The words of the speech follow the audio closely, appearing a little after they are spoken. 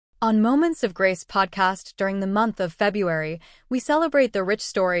On Moments of Grace podcast during the month of February, we celebrate the rich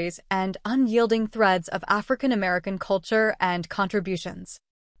stories and unyielding threads of African American culture and contributions.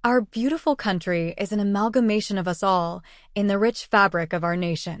 Our beautiful country is an amalgamation of us all in the rich fabric of our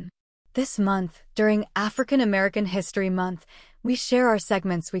nation. This month, during African American History Month, we share our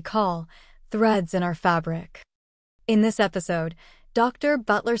segments we call Threads in Our Fabric. In this episode, Dr.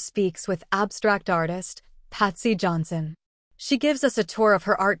 Butler speaks with abstract artist Patsy Johnson. She gives us a tour of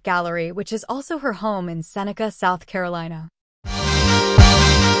her art gallery, which is also her home in Seneca, South Carolina.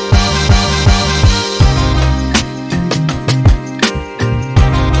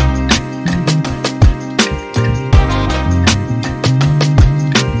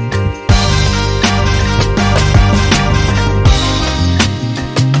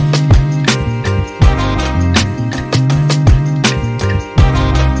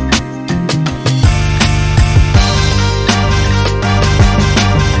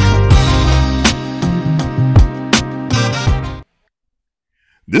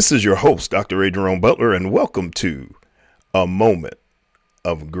 This is your host, Dr. Jerome Butler, and welcome to A Moment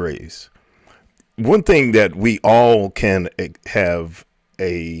of Grace. One thing that we all can have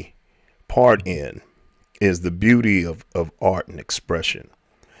a part in is the beauty of art and expression.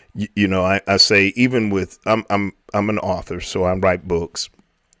 I say even with I'm an author, so I write books,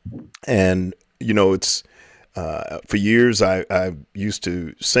 and it's for years I used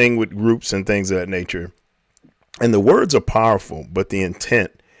to sing with groups and things of that nature, and the words are powerful, but the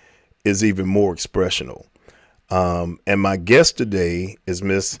intent is even more expressional. And my guest today is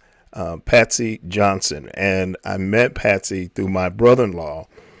Miss Patsy Johnson. And I met Patsy through my brother-in-law,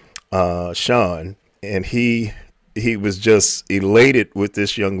 Sean, and he was just elated with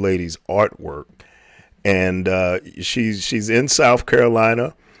this young lady's artwork. And she's in South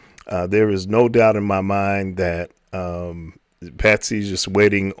Carolina. There is no doubt in my mind that Patsy's just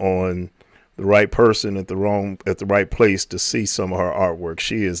waiting on the right person at the right place to see some of her artwork.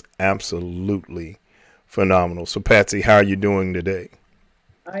 She is absolutely phenomenal. So Patsy, how are you doing today?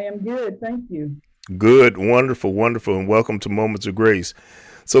 I am good. Thank you. Good. Wonderful. Wonderful. And welcome to Moments of Grace.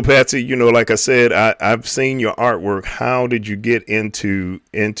 So Patsy, like I said, I've seen your artwork. How did you get into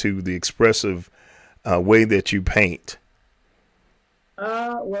the expressive way that you paint?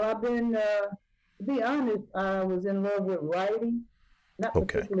 Well, I've been, to be honest, I was in love with writing. Not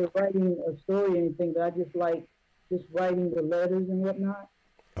particularly writing a story or anything, but I just like just writing the letters and whatnot.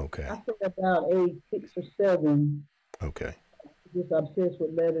 Okay. I think about age 6 or 7. Okay. Just obsessed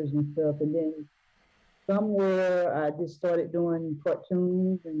with letters and stuff. And then somewhere I just started doing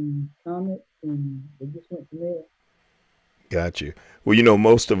cartoons and comics, and it just went from there. Got you. Well,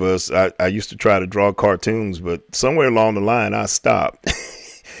 most of us, I used to try to draw cartoons, but somewhere along the line I stopped.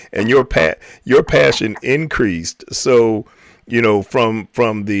 And your passion increased. So from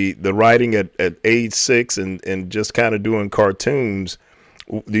the writing at age 6 and just kind of doing cartoons,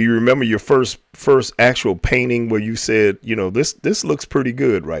 do you remember your first actual painting where you said, this looks pretty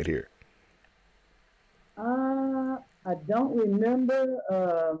good right here? I don't remember.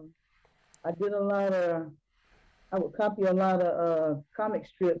 I would copy a lot of comic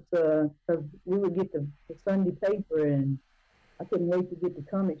strips because we would get the Sunday paper, and I couldn't wait to get the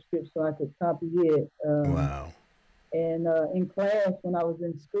comic strips so I could copy it. Wow. And in class, when I was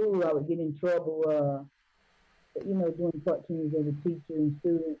in school, I would get in trouble, doing cartoons as a teacher and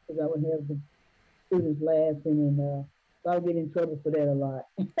students, because I would have the students laughing, and so I would get in trouble for that a lot.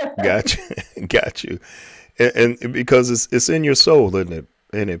 Got you. And because it's in your soul, isn't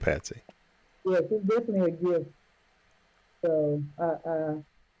it, Patsy? Yes, it's definitely a gift. So I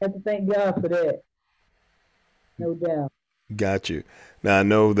have to thank God for that, no doubt. Got you. Now I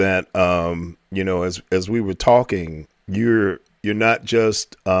know that as we were talking, you're not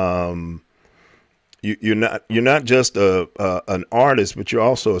just you're not just an artist, but you're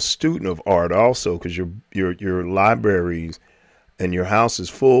also a student of art also, because your libraries and your house is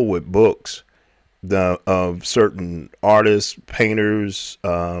full with books of certain artists, painters,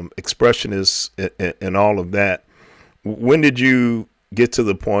 expressionists, and all of that. When did you get to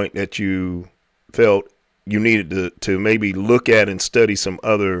the point that you felt you needed to maybe look at and study some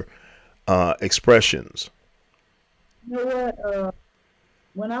other expressions? You know what?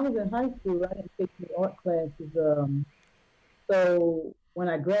 When I was in high school, I didn't take any art classes. So when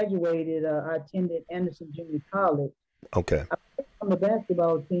I graduated, I attended Anderson Junior College. Okay. I played on the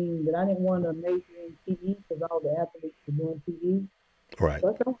basketball team, but I didn't want to major in PE because all the athletes were doing PE. Right. So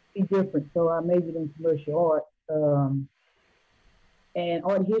I thought it would be different. So I majored in commercial art. And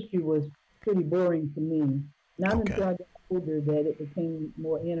art history was pretty boring to me. Not until I got older that it became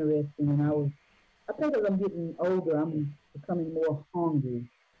more interesting. And I think as I'm getting older, I'm becoming more hungry.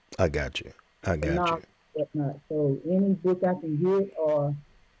 I got you. I and got you. knowledge, whatnot. So any book I can get or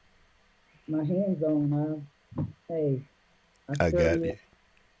my hands on, hey, I I got study you. it.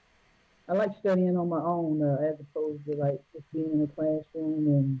 I like studying on my own as opposed to like just being in a classroom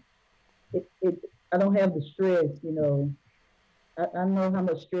and it I don't have the stress, you know. I know how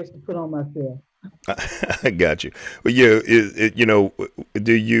much stress to put on myself. I got you. Well, yeah, you know,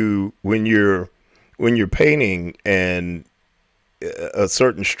 do you when you're painting and a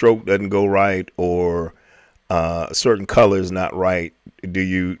certain stroke doesn't go right or a certain color is not right, do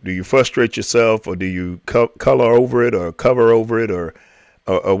you frustrate yourself or do you color over it or cover over it or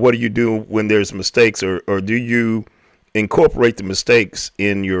what do you do when there's mistakes or do you incorporate the mistakes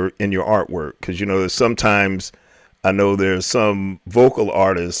in your artwork? Because you know, there's sometimes I know there's some vocal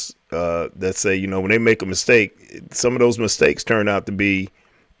artists that say, you know, when they make a mistake, some of those mistakes turn out to be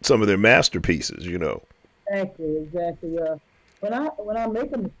some of their masterpieces. You know. Exactly, exactly. When I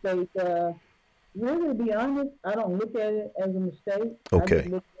make a mistake, really to be honest, I don't look at it as a mistake. I just Okay.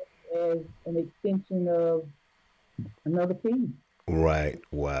 look at it as an extension of another piece. Right.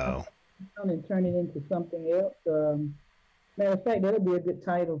 I'm Wow. and turn it into something else. Matter of fact, that'll be a good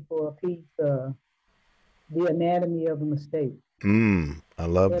title for a piece. The anatomy of a mistake. I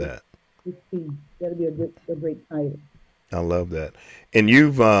love That'll that. this piece. That'll be a great title. I love that. And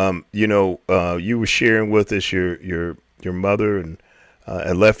you've, you know, you were sharing with us your mother and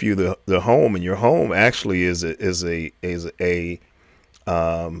left you the home, and your home actually is a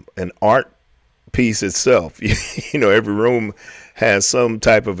an art piece itself. You know, every room has some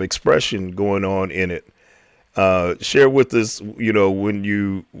type of expression going on in it. Share with us, you know,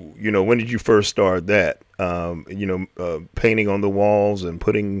 you know, when did you first start that? You know, painting on the walls and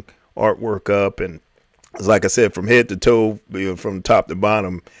putting artwork up, and like I said, from head to toe, you know, from top to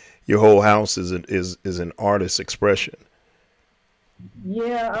bottom, your whole house is an artist's expression.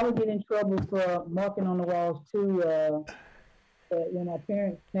 Yeah, I would get in trouble for marking on the walls too. But when my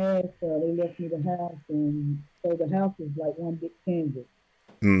parents passed, they left me the house, and so the house is like one big canvas.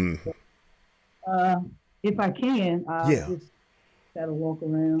 Mm, Uh, if I can, I'll yeah. just try to walk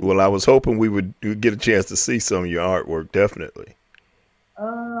around. Well, I was hoping we would get a chance to see some of your artwork. Definitely.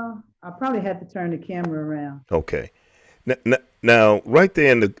 I probably have to turn the camera around. Okay. Now, right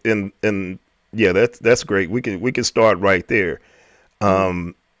there in yeah, that's great. We can start right there.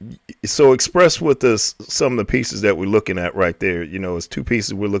 Mm. So express with us some of the pieces that we're looking at right there. You know, it's two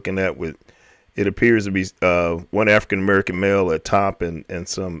pieces we're looking at with. It appears to be one African American male at top and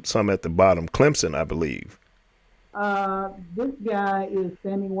some at the bottom. Clemson, I believe. This guy is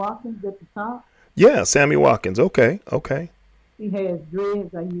Sammy Watkins at the top. Yeah, Sammy Watkins. Okay, okay. He has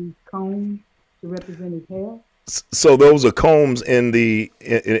dreads. I use combs to represent his hair. So those are combs in the.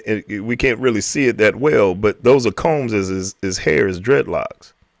 We can't really see it that well, but those are combs as his hair is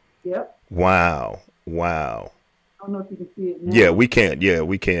dreadlocks. Yep. Wow, wow. I don't know if you can see it Yeah, now. we can. Yeah,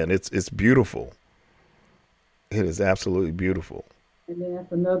 we can. It's beautiful. It is absolutely beautiful. And then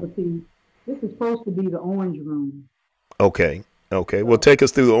that's another piece. This is supposed to be the orange room. Okay. Okay. Well, So take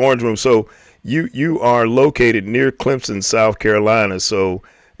us through the orange room. So you are located near Clemson, South Carolina. So,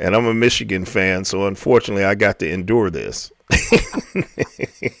 and I'm a Michigan fan. So unfortunately, I got to endure this.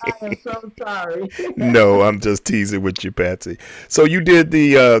 I am so sorry. No, I'm just teasing with you, Patsy. So you did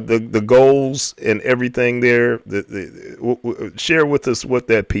the goals and everything there. Share with us what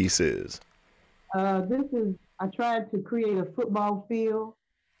that piece is. This is, I tried to create a football field,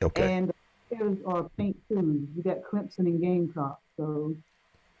 Okay. and the players are pink too. You got Clemson and Gamecock. So,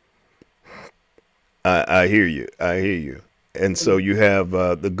 I hear you. I hear you. And so and you have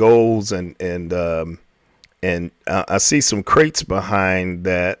the goals and I see some crates behind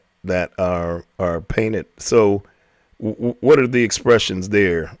that are painted. So what are the expressions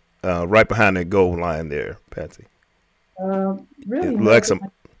there, right behind that goal line there, Patsy? really It like nothing. some.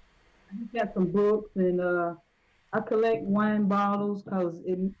 I just got some books, and I collect wine bottles because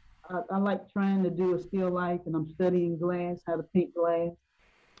I like trying to do a still life, and I'm studying glass, how to paint glass.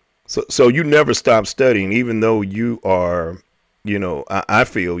 So you never stop studying, even though you are, you know, I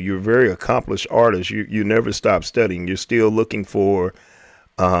feel you're a very accomplished artist. You never stop studying. You're still looking for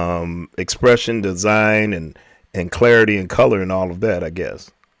expression, design, and clarity and color and all of that. I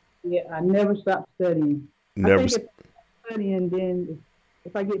guess Yeah, I never stop studying. I never. think if I study and then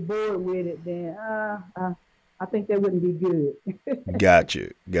if I get bored with it, then I think that wouldn't be good. Got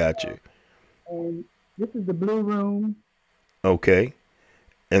you. Got you. And this is the blue room. Okay.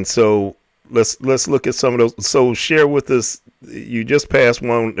 And so let's look at some of those. So share with us. You just passed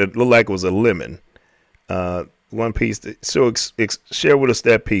one that looked like it was a lemon. Uh, one piece. So share with us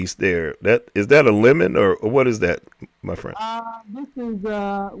that piece there. Is that a lemon or what is that, my friend? This is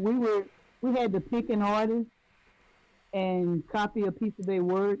we had to pick an artist and copy a piece of their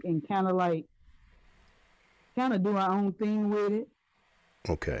work and kind of do our own thing with it.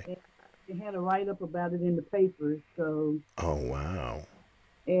 Okay. And they had a write up about it in the papers. So. Oh wow.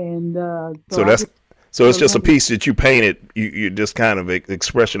 And so that's so it's just a piece that you painted. You just kind of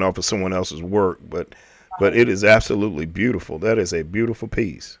expression off of someone else's work, but it is absolutely beautiful. That is a beautiful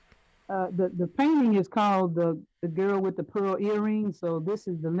piece. The painting is called the girl with the pearl earring. So this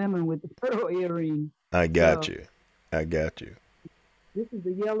is the lemon with the pearl earring. I got you. This is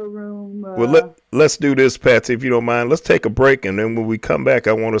the yellow room. Well, let's do this, Patsy, if you don't mind. Let's take a break, and then when we come back,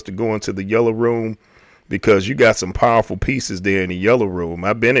 I want us to go into the yellow room because you got some powerful pieces there in the yellow room.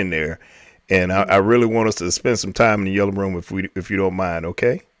 I've been in there, and I really want us to spend some time in the yellow room if you don't mind,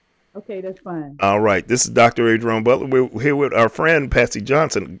 okay? Okay, that's fine. All right. This is Dr. Adrian Butler. We're here with our friend Patsy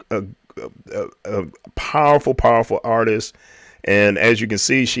Johnson, a powerful artist. And as you can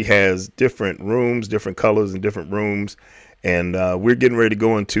see, she has different rooms, different colors in different rooms. And we're getting ready to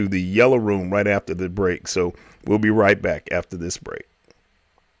go into the yellow room right after the break. So we'll be right back after this break.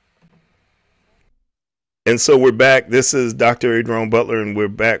 And so we're back. This is Dr. Adrian Butler, and we're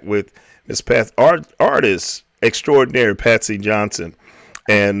back with Miss artist extraordinaire Patsy Johnson.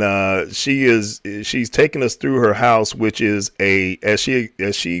 And she's taking us through her house, which is as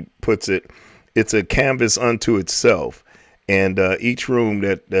she puts it, it's a canvas unto itself. And each room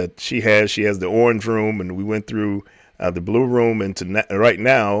that she has the orange room, and we went through the blue room, and right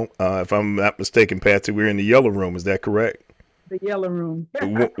now, if I'm not mistaken, Patsy, we're in the yellow room. Is that correct? The yellow room.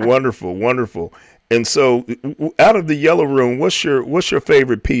 Wonderful. And so, out of the yellow room, what's your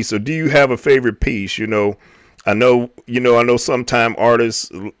favorite piece, or do you have a favorite piece? I know sometimes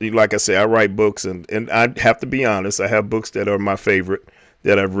artists, like I say, I write books, and I have to be honest, I have books that are my favorite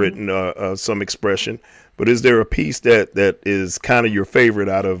that I've written some expression. But is there a piece that is kind of your favorite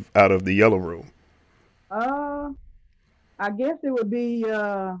out of the yellow room? I guess it would be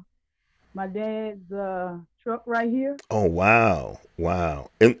my dad's truck right here. Oh wow.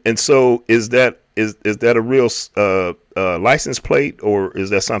 And so is that a real license plate, or is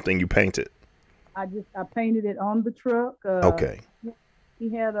that something you painted? I painted it on the truck. Okay. He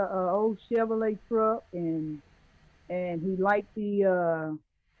had a old Chevrolet truck, and he liked the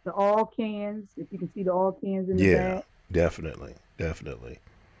oil cans. If you can see the oil cans in the back. Definitely.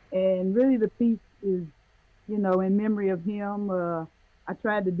 And really, the piece is, in memory of him. I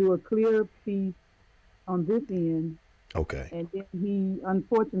tried to do a clear piece on this end. Okay. And then he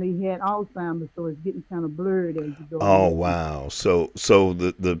had Alzheimer's, so it's getting kind of blurred as you go. Oh wow! So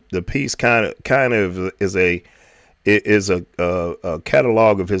the piece kind of is a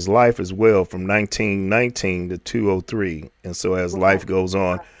catalog of his life as well, from 1919 to 203. And so as life goes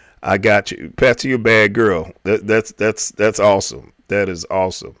on, I got you, Patsy. You're a bad girl. That's awesome. That is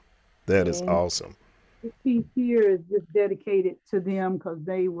awesome. Awesome. This piece here is just dedicated to them because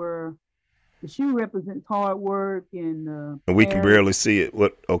the shoe represents hard work, and we can barely see it.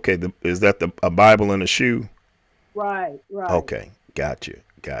 What? Okay, is that a Bible and a shoe? Right. Okay, got you.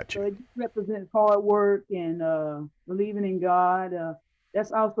 So it represents hard work and believing in God.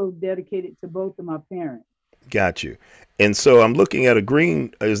 That's also dedicated to both of my parents. Got you. And so I'm looking at a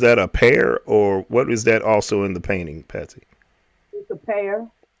green. Is that a pear, or what is that also in the painting, Patsy? It's a pear.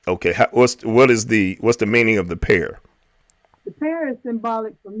 Okay. What's the meaning of the pear? The pear is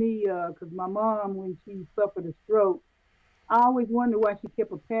symbolic for me because my mom, when she suffered a stroke, I always wondered why she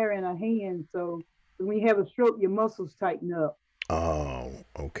kept a pear in her hand. So when you have a stroke, your muscles tighten up. Oh,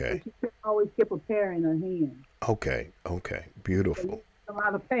 okay. So she always kept a pear in her hand. Okay. Beautiful. So a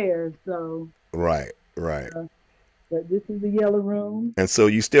lot of pears. So right. But this is the yellow room. And so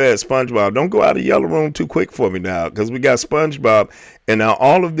you still had SpongeBob. Don't go out of the yellow room too quick for me now, because we got SpongeBob. And now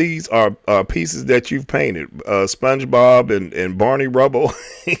all of these are pieces that you've painted. SpongeBob and Barney Rubble.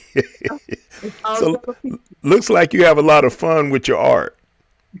 So looks like you have a lot of fun with your art.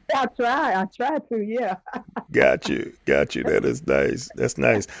 I try to, yeah. Got you. That is nice. That's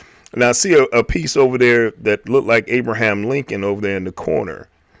nice. Now I see a piece over there that looked like Abraham Lincoln over there in the corner.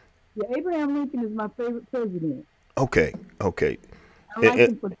 Yeah, Abraham Lincoln is my favorite president. Okay. I like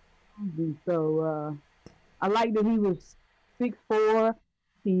him for the reason. So I like that he was 6'4".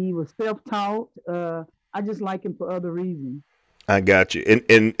 He was self-taught. I just like him for other reasons. I got you.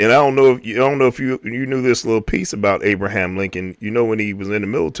 And I don't know if you knew this little piece about Abraham Lincoln. When he was in the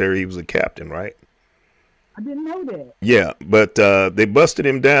military, he was a captain, right? I didn't know that. Yeah, but they busted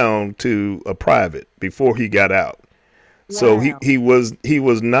him down to a private before he got out. So Wow. he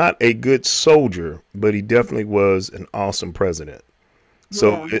was not a good soldier, but he definitely was an awesome president.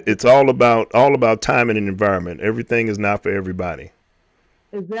 So Yeah, it's all about time and environment. Everything is not for everybody.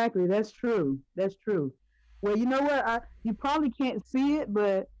 exactly. That's true. That's true. Well, you know what? You probably can't see it,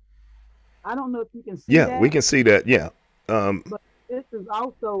 but I don't know if you can see Yeah, we that. can see that. Yeah. Um, But this is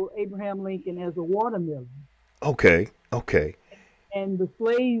also Abraham Lincoln as a watermelon, okay. Okay. and the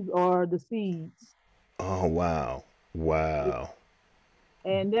slaves are the seeds. Oh wow. Wow.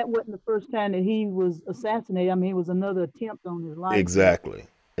 And that wasn't the first time that he was assassinated. I mean, it was another attempt on his life, but Exactly.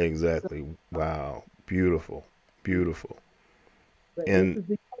 so, Exactly. Wow. Beautiful. Beautiful. but this And is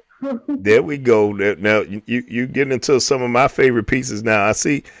the there we go. Now you getting into some of my favorite pieces. Now I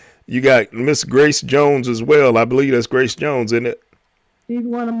see you got Miss Grace Jones as well. I believe that's Grace Jones, isn't it? she's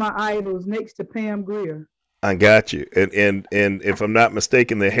one of my idols next to Pam Grier. I got you. And if I'm not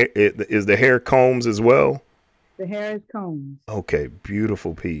mistaken, the hair is the hair combs as well. The Harris Combs. Okay,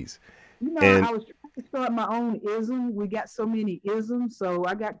 beautiful piece. You know, And I was trying to start my own ism. We got so many isms, so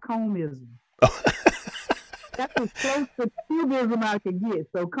I got combism. That's as close to cubism I could get.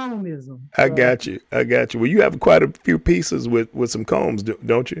 So combism. I So got you. I got you. Well, you have quite a few pieces with some combs,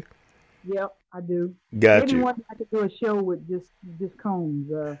 don't you? yep, I do. Got Maybe you. one day I could do a show with just combs.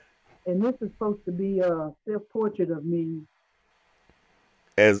 And this is supposed to be a self portrait of me.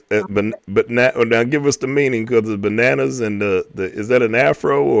 But now give us the meaning because the bananas and the is that an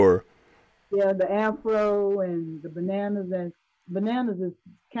afro or Yeah, the afro and the bananas is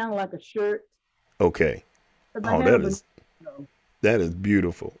kind of like a shirt. okay? Because I Oh, had a that banana. is that is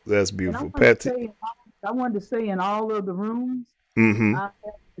beautiful. That's And beautiful, Patsy. I wanted to say in all of the rooms, Mm-hmm. I have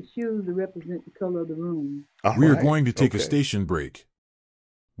the shoes to represent the color of the room. All We are right. going to take a Okay. station break.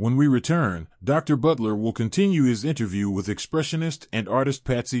 When we return, Dr. Butler will continue his interview with expressionist and artist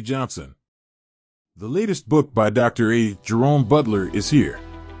Patsy Johnson. The latest book by Dr. A. Jerome Butler is here.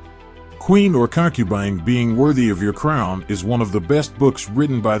 Queen or Concubine: Being Worthy of Your Crown is one of the best books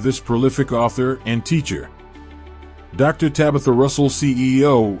written by this prolific author and teacher. Dr. Tabitha Russell,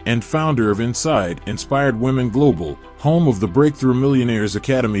 CEO and founder of Inside Inspired Women Global, home of the Breakthrough Millionaires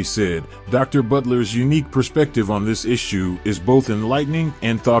Academy, said, Dr. Butler's unique perspective on this issue is both enlightening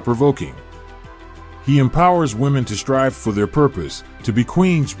and thought-provoking. He empowers women to strive for their purpose, to be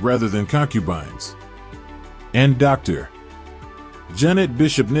queens rather than concubines. And Dr. Janet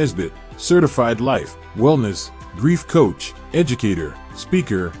Bishop Nesbitt, certified life, wellness, grief coach, educator,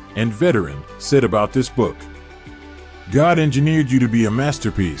 speaker, and veteran, said about this book, God engineered you to be a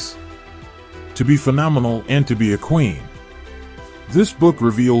masterpiece, to be phenomenal, and to be a queen. This book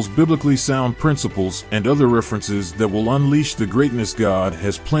reveals biblically sound principles and other references that will unleash the greatness God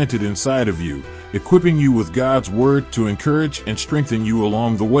has planted inside of you, equipping you with God's word to encourage and strengthen you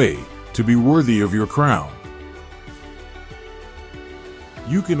along the way, to be worthy of your crown.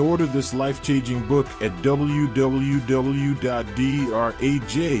 You can order this life-changing book at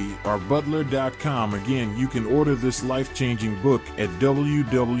www.drajrbutler.com. Again, you can order this life-changing book at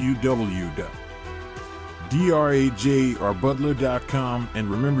www.drajrbutler.com, and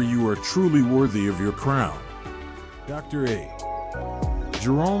remember, you are truly worthy of your crown. Dr. A.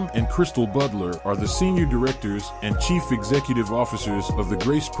 Jerome and Crystal Butler are the senior directors and chief executive officers of the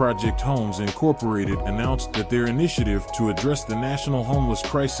Grace Project Homes Incorporated. Announced that their initiative to address the national homeless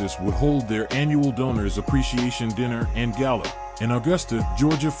crisis would hold their annual Donors Appreciation Dinner and Gala in Augusta,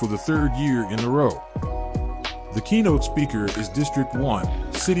 Georgia for the third year in a row. The keynote speaker is District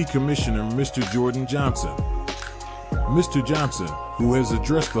 1 City Commissioner Mr. Jordan Johnson. Mr. Johnson, who has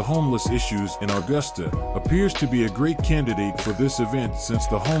addressed the homeless issues in Augusta, appears to be a great candidate for this event since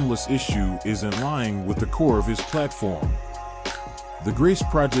the homeless issue is in line with the core of his platform. The Grace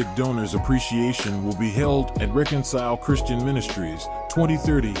Project Donors Appreciation will be held at Reconcile Christian Ministries,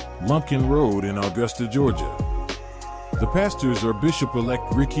 2030 Lumpkin Road in Augusta, Georgia. The pastors are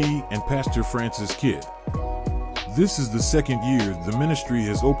Bishop-elect Ricky and Pastor Francis Kidd. This is the second year the ministry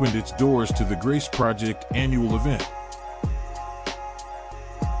has opened its doors to the Grace Project annual event.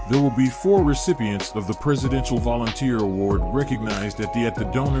 There will be 4 recipients of the Presidential Volunteer Award recognized at the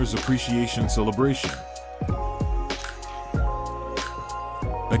Donors Appreciation Celebration.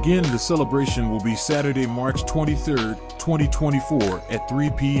 Again, the celebration will be Saturday, March 23, 2024 at 3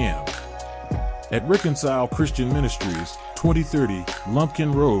 p.m. at Reconcile Christian Ministries, 2030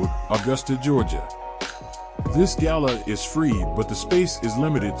 Lumpkin Road, Augusta, Georgia. This gala is free, but the space is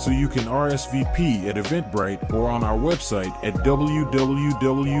limited, so you can RSVP at Eventbrite or on our website at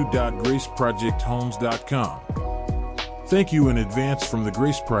www.graceprojecthomes.com. Thank you in advance from the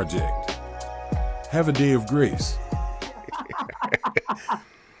Grace Project. Have a day of grace.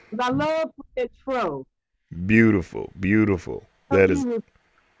 I love Fred Fro. Beautiful, beautiful. Oh, That is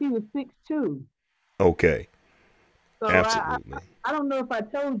he was 6'2". okay. So Absolutely. I don't know if I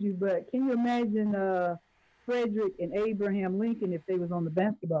told you, but can you imagine Frederick and Abraham Lincoln if they was on the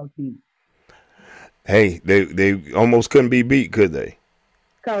basketball team? Hey, they almost couldn't be beat, could they?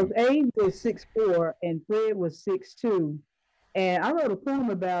 Because Abe was 6'4" and Fred was 6'2". And I wrote a poem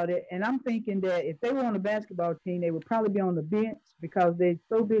about it, and I'm thinking that if they were on the basketball team, they would probably be on the bench because they're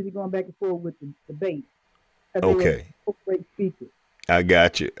so busy going back and forth with the debate because they were Okay. both great speakers. I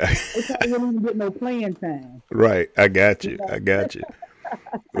got you. They probably wouldn't even get no playing time. Right. I got You you. know? I got you.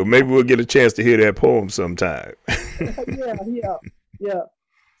 Well, maybe we'll get a chance to hear that poem sometime. Yeah.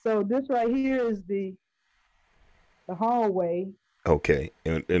 So this right here is the hallway. Okay.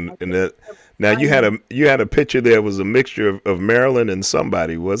 And Okay. that now Right here. you had a picture there was a mixture of Marilyn and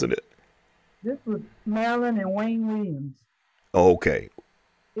somebody, wasn't it? This was Marilyn and Wayne Williams. Okay.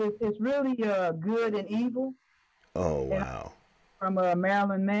 It's really good and evil. Oh And wow. from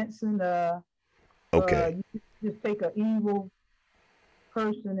Marilyn Manson. Okay. You just take an evil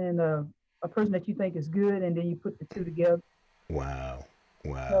person and a person that you think is good, and then you put the two together. Wow.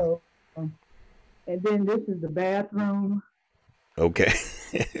 Wow. So, and then this is the bathroom. Okay.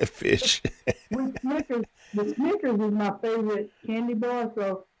 Fish. With Snickers, the Snickers is my favorite candy bar.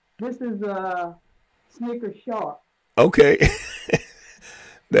 So this is Snickers Shark. Okay.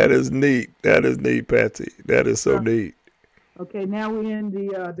 That is neat. That is neat, Patsy. That is so Uh, neat. okay, now we're in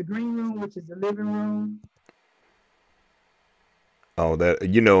the green room, which is the living room. Oh, that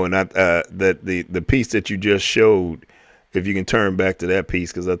and I that the piece that you just showed, if you can turn back to that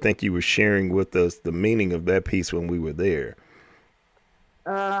piece, because I think you were sharing with us the meaning of that piece when we were there.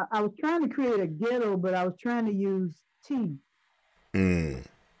 I was trying to create a ghetto, but I was trying to use teeth. Mm.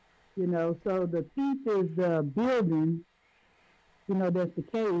 So the teeth is the building. That's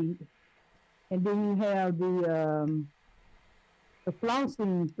decayed, and then you have the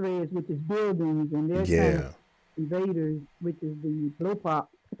flossing threads, which is buildings, and they're kind of Yeah. invaders, which is the blow pop.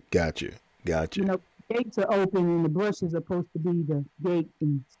 Got you. Got you. Gates are open, and the brushes are supposed to be the gates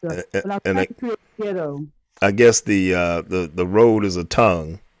and stuff. But I was And trying to create a ghetto. I guess the road is a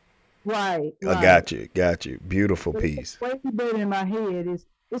tongue. Right, I right. got you. Got you. Beautiful But it's piece. way better in my head.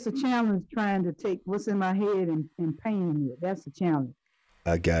 It's a challenge trying to take what's in my head and painting it. That's the challenge.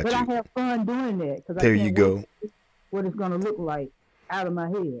 I got But I you. have fun doing that because I There you can't wait go. to see what it's going to look like out of my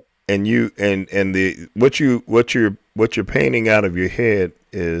head. And you and the what you're painting out of your head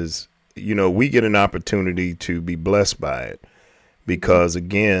is, we get an opportunity to be blessed by it because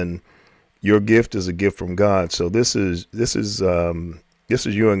again, your gift is a gift from God. So this is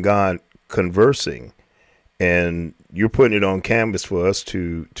you and God conversing, and you're putting it on canvas for us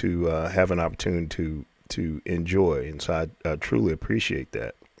to have an opportunity to enjoy. And so I truly appreciate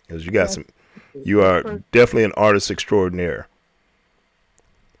that because Yes, you it's are perfect. definitely an artist extraordinaire.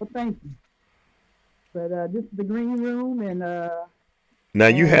 Well, thank you. But this is the green room, Now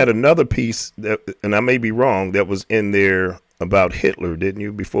you and had another piece that, and I may be wrong, that was in there about Hitler, didn't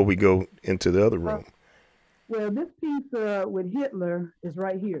you? Before we go into the other uh, room. well, this piece with Hitler is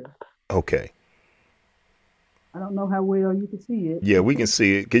right here. Okay. I don't know how well you can see it. Yeah, we can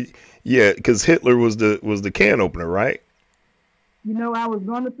see it. Yeah, because Hitler was the can opener, right? I was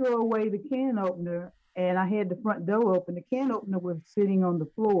going to throw away the can opener, and I had the front door open. The can opener was sitting on the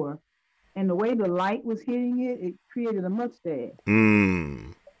floor, and the way the light was hitting it, it created a mustache.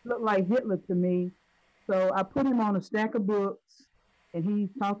 Mm. It looked like Hitler to me. So I put him on a stack of books, and he's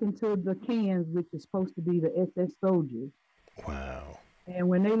talking to the cans, which is supposed to be the SS soldiers. Wow. And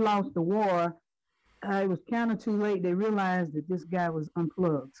when they lost the war, it was kind of too late. They realized that this guy was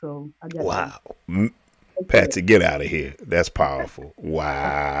unplugged. So I got to Wow. take that. Patsy, get out of here. That's powerful.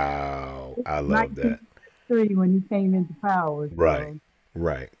 Wow. I love that. 1963 when he came into power. Right. So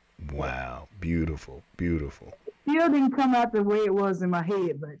Right. yeah. Wow. Beautiful. Beautiful. Still didn't come out the way it was in my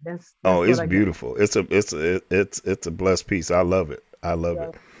head, but Oh, that's what it's I got. beautiful. It's a blessed piece. I love it. I love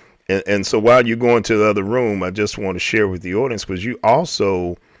Yeah. it. And so while you go into the other room, I just want to share with the audience because you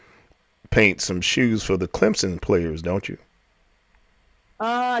also paint some shoes for the Clemson players, don't you?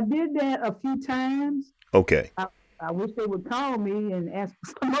 I did that a few times. Okay. I wish they would call me and ask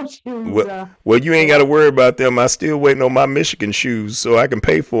for some more shoes. Well, well, you ain't But got to worry about them. I still waiting on my Michigan shoes so I can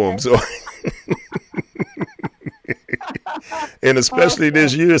pay for them. So, and especially okay.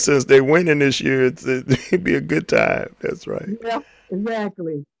 this year, since they're winning this year, it'd be a good time. That's right. Yeah,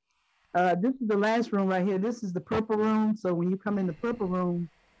 exactly. This is the last room right here. This is the purple room. So when you come in the purple room,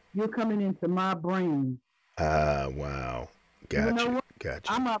 you're coming into my brain. Ah, wow. You Gotcha. know what?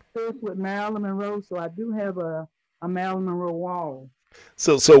 Gotcha. I'm obsessed with Marilyn Monroe, so I do have a Marilyn Monroe wall.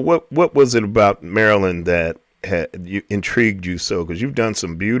 So what was it about Maryland that intrigued you so? Because you've done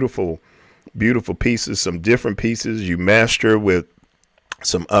some beautiful pieces, some different pieces. You master with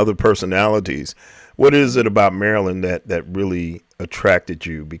some other personalities. What is it about Marilyn that really attracted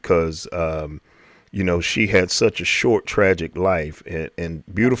you? Because she had such a short, tragic life, and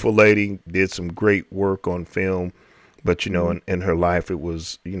beautiful lady, did some great work on film, but Mhm. in her life it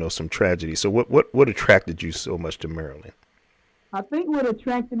was some tragedy. So what attracted you so much to Marilyn? I think what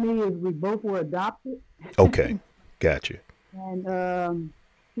attracted me is we both were adopted, Okay, gotcha. and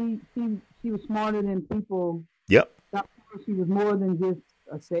she was smarter than people. Yep. Thought she was more than just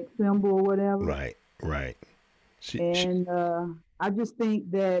a sex symbol or whatever. Right. Right. She And I just think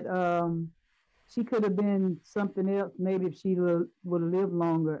that she could have been something else, maybe if she would have lived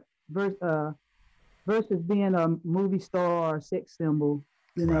longer, versus being a movie star or sex symbol,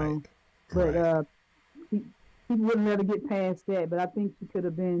 you right. know. But Right. she, people wouldn't let her get past that. But I think she could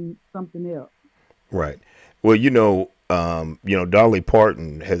have been something else. Right. Well, Dolly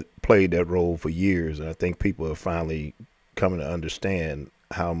Parton has played that role for years, and I think people are finally coming to understand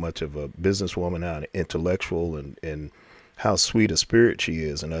how much of a businesswoman, how an intellectual, and how sweet a spirit she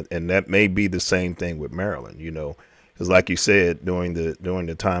is, and that may be the same thing with Marilyn. Because like you said, during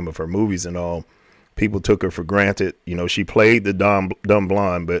the time of her movies and all, people took her for granted. She played the dumb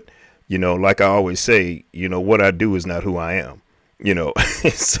blonde, but like I always say, what I do is not who I am.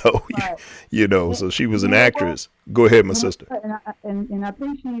 So Right. so she was You an know what? actress. Go ahead, my You know sister. what? And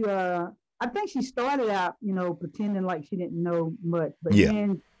I think she started out, pretending like she didn't know much, but Yeah,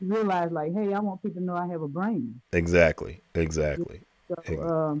 then she realized like, hey, I want people to know I have a brain. exactly, Yeah. exactly. So,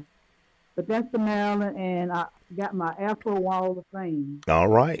 Ex- but that's the Maryland, and I got my Afro Wall of Fame. All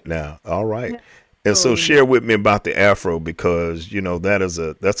right, now, all right. Yeah. And so So share with me about the afro, because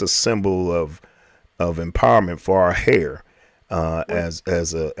that's a symbol of empowerment for our hair, well,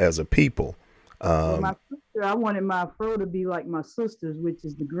 as a people. well, Um, my sister, I wanted my Afro to be like my sister's, which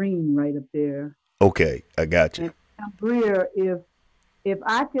is the green right up there. okay, I got you. And Pam Grier, if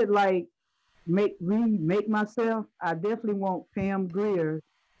I could like remake myself, I definitely want Pam Grier,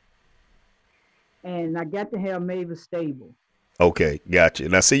 and I got to have Mavis Stable. Okay, got you.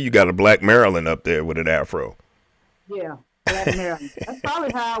 And I see you got a black Maryland up there with an afro. Yeah, Black Maryland. That's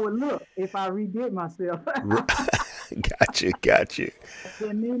probably how I would look if I redid myself. Got you, got you.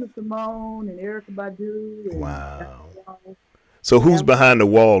 Then Nina Simone and Erica Badu and Wow. Diana Ross. So who's Yeah, behind the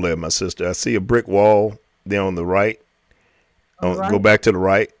wall there, my sister? I see a brick wall there on the right. all Go right. back to the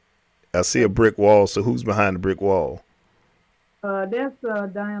right. I see a brick wall. So who's behind the brick wall? That's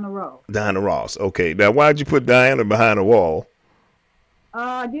Diana Ross. Diana Ross. Okay. Now, why'd you put Diana behind the wall?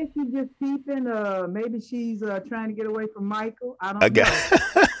 I guess she's just peeping. Maybe she's trying to get away from Michael. I I don't got,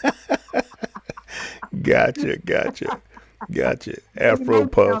 know. gotcha. Maybe Afro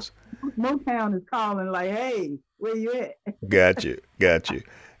puffs. Motown is calling like, "Hey, where you at?" Got you.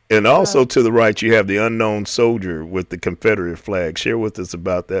 And Uh, also to the right, you have the unknown soldier with the Confederate flag. Share with us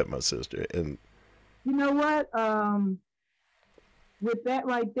about that, my sister. And you know what? With that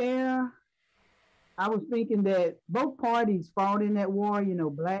right there, I was thinking that both parties fought in that war.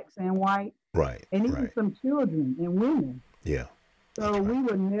 Blacks and white, right, and even right. some children and women. Yeah, So that's right. we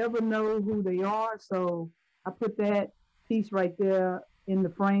would never know who they are. So I put that piece right there in the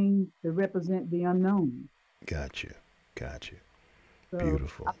frame to represent the unknown. Got you. Got you. So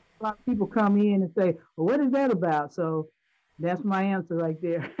Beautiful. a lot of people come in and say, "Well, what is that about?" So that's my answer right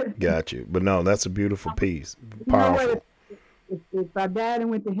there. Got you. But no, that's a beautiful piece. You know what? Powerful. If I died and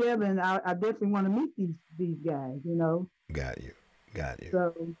went to heaven, I definitely want to meet these guys. Got you. Got you.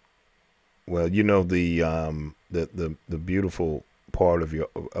 So Well, the beautiful part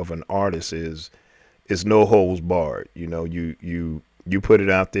of an artist is no holds barred. You put it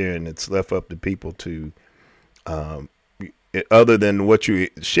out there, and it's left up to people to um, other than what you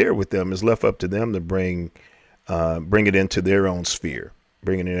share with them, is left up to them to bring it into their own sphere,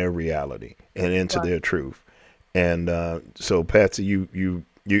 bring it in their reality and into right. their truth. And so, Patsy,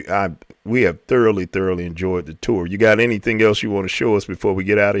 we have thoroughly enjoyed the tour. You got anything else you want to show us before we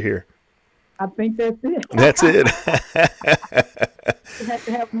get out of here? I think that's it. That's it. We have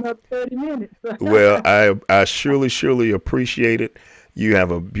to have another 30 minutes. Well, I surely appreciate it. You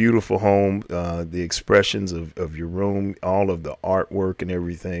have a beautiful home. The expressions of your room, all of the artwork and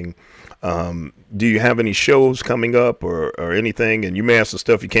everything. Do you have any shows coming up or anything? And you may have some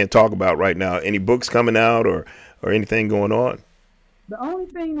stuff you can't talk about right now. Any books coming out or anything going on? The only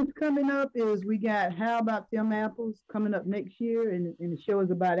thing that's coming up is we got How About Them Apples coming up next year, and the show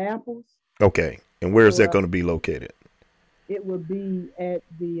is about apples. Okay. And where is So that going to be located? it will be at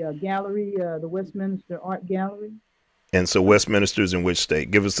the gallery, the Westminster Art Gallery. And so Westminster's in which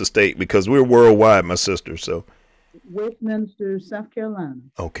state? Give us the state, because we're worldwide, my sister. So Westminster, South Carolina.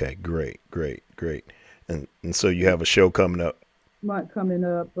 okay, great. And so you have a show coming up. Coming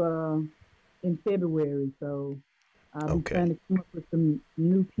up in February, so I'll be Okay. trying to come up with some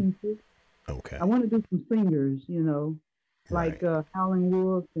new pieces. Okay. I want to do some singers, like Right. Howlin'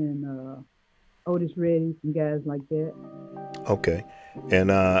 Wolf and Otis Redding, some guys like that. Okay.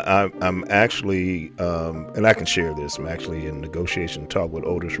 And I'm actually, and I can share this. I'm actually in negotiation talk with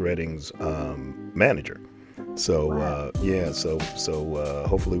Otis Redding's manager. So Wow. yeah, so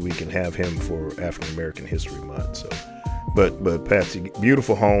hopefully we can have him for African American History Month. So, but Patsy,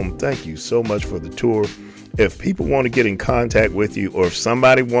 beautiful home. Thank you so much for the tour. If people want to get in contact with you, or if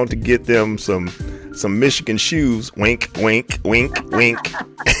somebody wants to get them some Michigan shoes, wink, wink, wink, wink,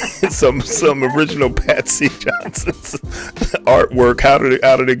 some original Patsy Johnson's artwork, how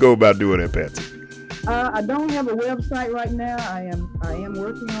do they go about doing that, Patsy? I don't have a website right now. I am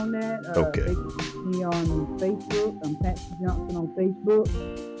working on that. Okay. They can see me on Facebook. I'm Patsy Johnson on Facebook,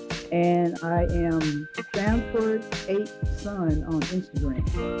 and I am Sanford 8 Son on Instagram.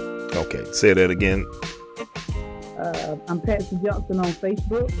 Okay, say that again. I'm Patsy Johnson on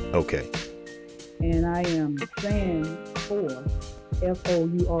Facebook, Okay. and I am Sanford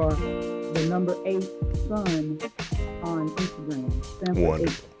FOUR the number 8 Son on Instagram. Sanford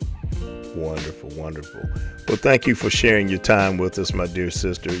Wonderful. 8. Wonderful. Well, thank you for sharing your time with us, my dear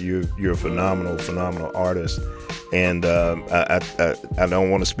sister. You're a phenomenal artist, and I don't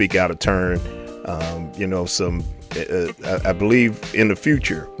want to speak out of turn. I believe in the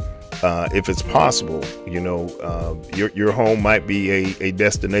future, if it's possible, your home might be a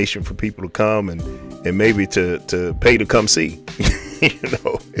destination for people to come and maybe to pay to come see.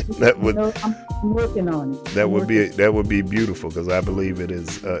 That would. I'm working on it. That would be beautiful, because I believe it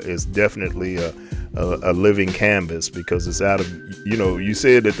is definitely a living canvas, because it's out of, you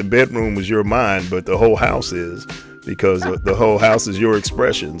said that the bedroom was your mind, but the whole house is, because the whole house is your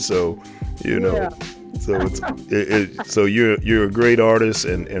expression. So Yeah. so so you're a great artist,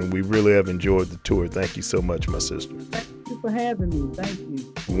 and we really have enjoyed the tour. Thank you so much, my sister. Thank you for having me. Thank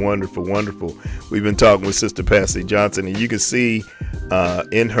you. Wonderful. We've been talking with Sister Patsy Johnson, and you can see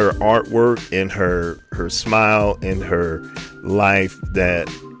in her artwork, in her smile, in her life, that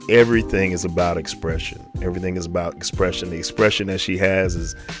everything is about expression. Everything is about expression. The expression that she has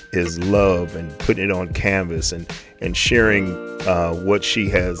is love, and putting it on canvas, and sharing what she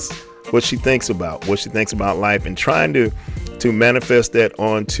thinks about life, and trying to manifest that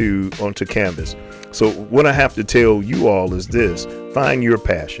onto canvas. So what I have to tell you all is this: find your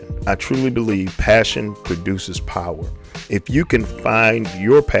passion. I truly believe passion produces power. If you can find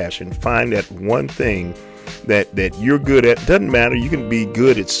your passion, find that one thing that you're good at. Doesn't matter, you can be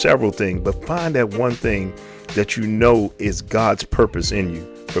good at several things, but find that one thing that is God's purpose in you.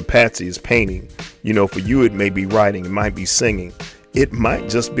 For Patsy, it's painting. For you, it may be writing, it might be singing, it might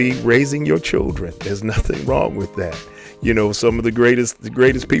just be raising your children. There's nothing wrong with that. Some of the greatest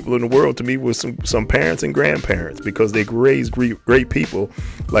people in the world to me were some parents and grandparents, because they raised great people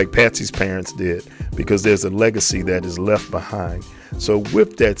like Patsy's parents did, because there's a legacy that is left behind. So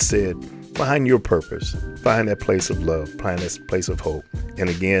with that said, find your purpose, find that place of love, find that place of hope. And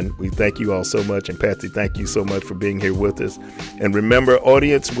again, we thank you all so much. And Patsy, thank you so much for being here with us. And remember,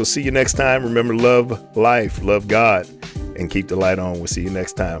 audience, we'll see you next time. Remember, love life, love God, and keep the light on. We'll see you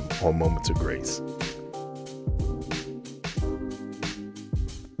next time on Moments of Grace.